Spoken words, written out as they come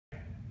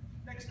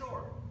next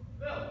door?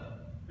 Bill.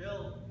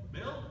 Bill?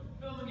 Bill?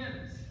 Bill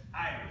McGinnis.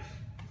 Irish.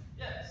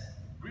 Yes.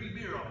 Green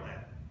beer, all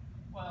that.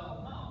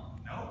 Well,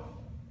 no. No?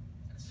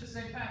 It's just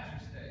St.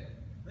 Patrick's Day.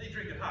 They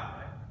drink it hot,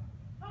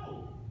 right?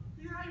 No,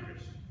 you're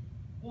Irish.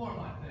 Warm,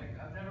 I think.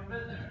 I've never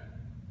been there.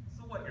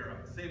 So what, you're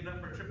saving up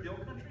for a trip to the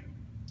old country?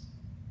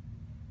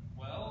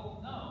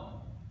 Well,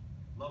 no.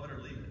 Love it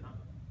or leave it, huh?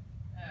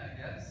 Yeah, I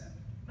guess.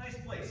 Nice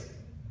place.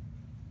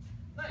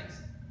 Thanks.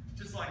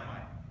 Just like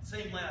mine.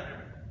 Same layout,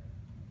 everything.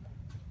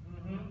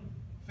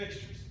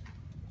 Fixtures.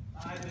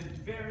 I've been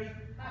very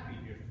happy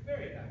here.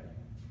 Very happy.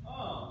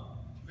 Oh,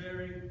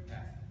 Very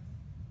happy.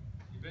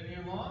 you been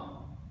here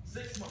long?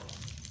 6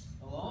 months.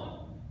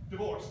 Alone?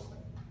 Divorced.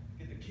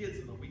 Get the kids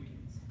on the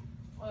weekends.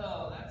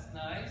 Well, that's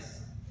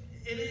nice.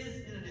 It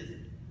is and it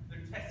isn't.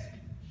 They're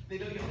testing you.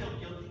 They know you feel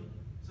guilty.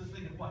 So they're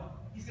thinking, what?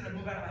 He's gonna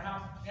move out of the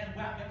house and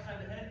whack you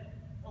upside the head?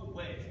 No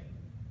way.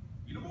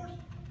 You divorced?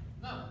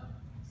 No.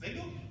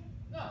 Single?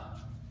 No.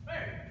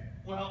 Married.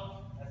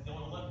 Well, that's the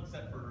only one left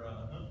except for,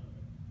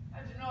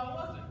 How'd you know I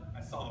wasn't?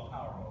 I saw the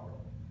power mower.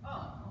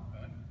 Oh,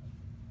 okay.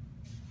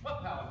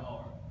 What power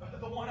mower?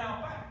 The one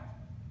out back.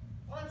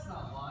 Well, that's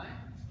not mine.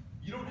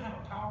 You don't have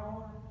a power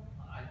mower?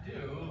 I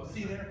do.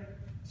 See there?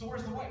 So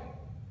where's the wife?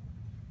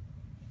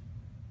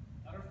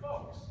 At her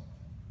folks.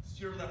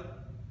 So you're left,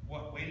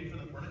 what, waiting for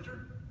the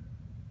furniture?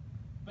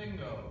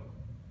 Bingo.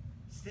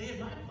 Stay at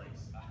my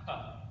place.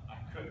 I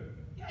couldn't.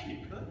 Yeah,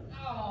 you could.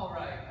 I'm all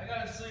right. I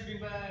got a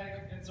sleeping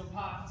bag and some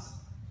pots.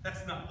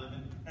 That's not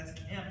living, that's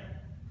camping.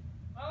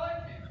 I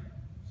like him.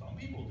 Some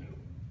people do.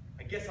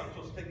 I guess I'm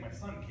supposed to take my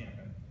son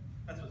camping.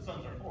 That's what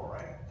sons are for,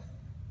 right?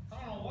 I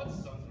don't know what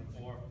sons are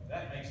for.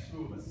 That makes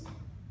 2 of us.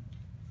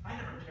 I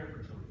never cared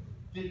for children.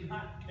 Did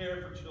not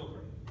care for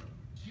children.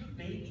 Cute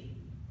baby?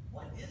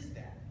 What is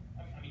that?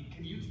 I mean,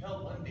 can you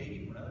tell one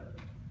baby from another?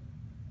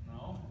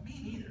 No.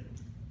 Me neither.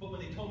 But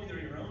when they told me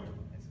they're your own,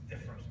 it's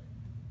different.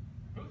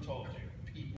 Who told you?